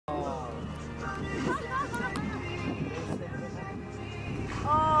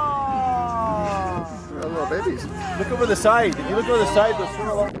Look over the side. If you look over the side, they'll swim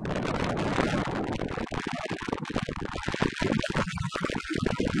along.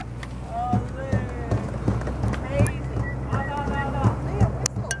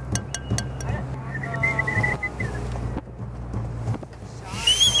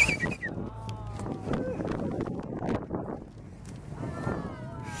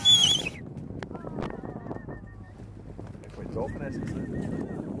 Dolphin has his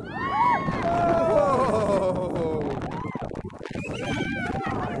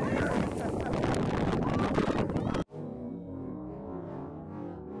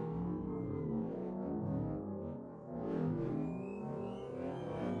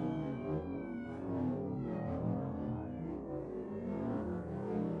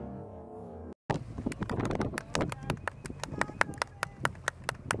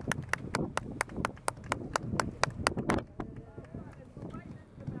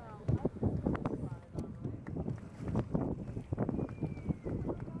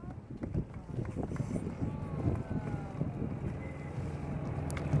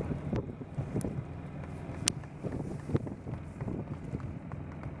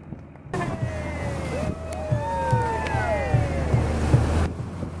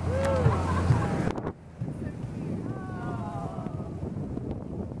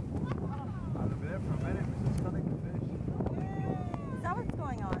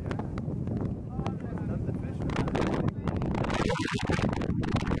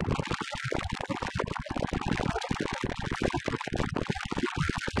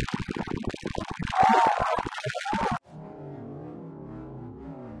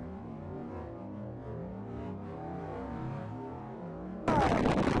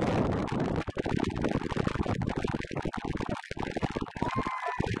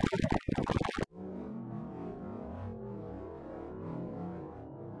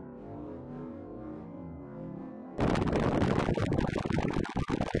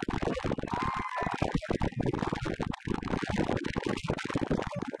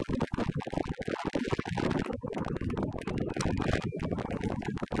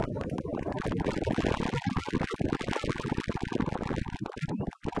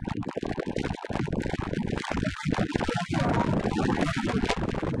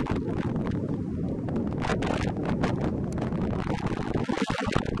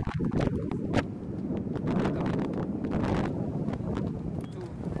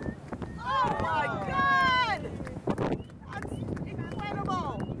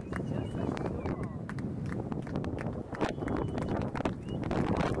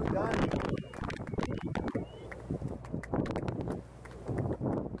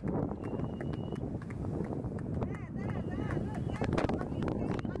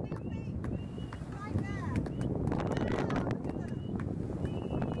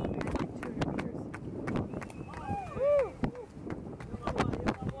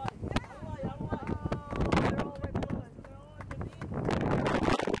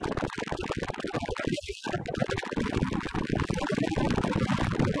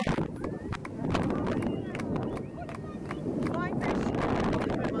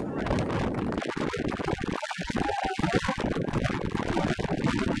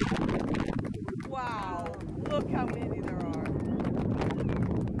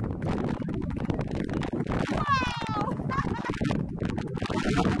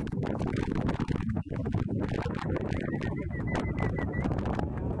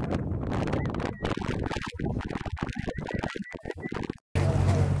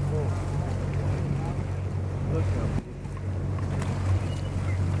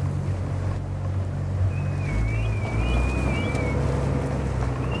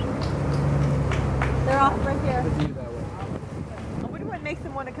off right here. I wonder what makes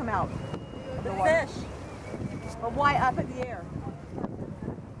them want to come out. The fish. But why up in the air?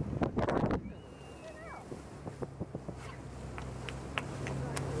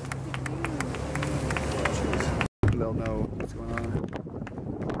 They'll know what's going on.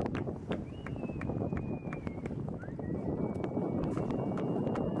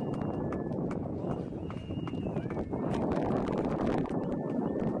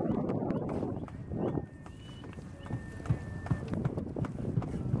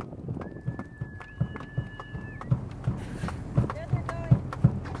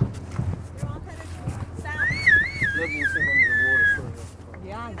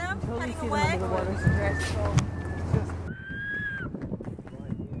 Yeah, you can totally see them under the water. It's stressful.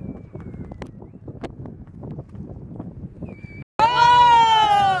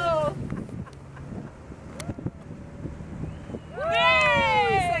 Oh!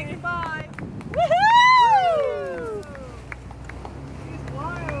 Yay! Say goodbye. Woohoo! He's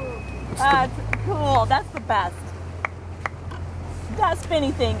wild. That's cool. That's the best.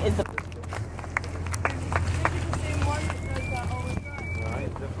 spinny thing is the.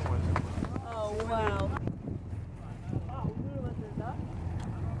 Oh wow.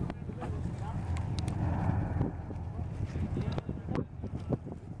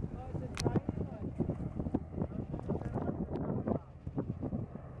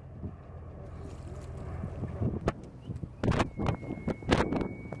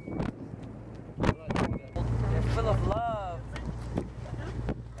 They're full of love.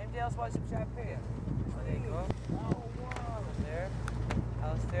 Anybody else want some champagne? Oh, there you go. There.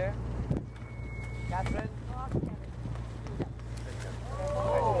 Alistair. Catherine.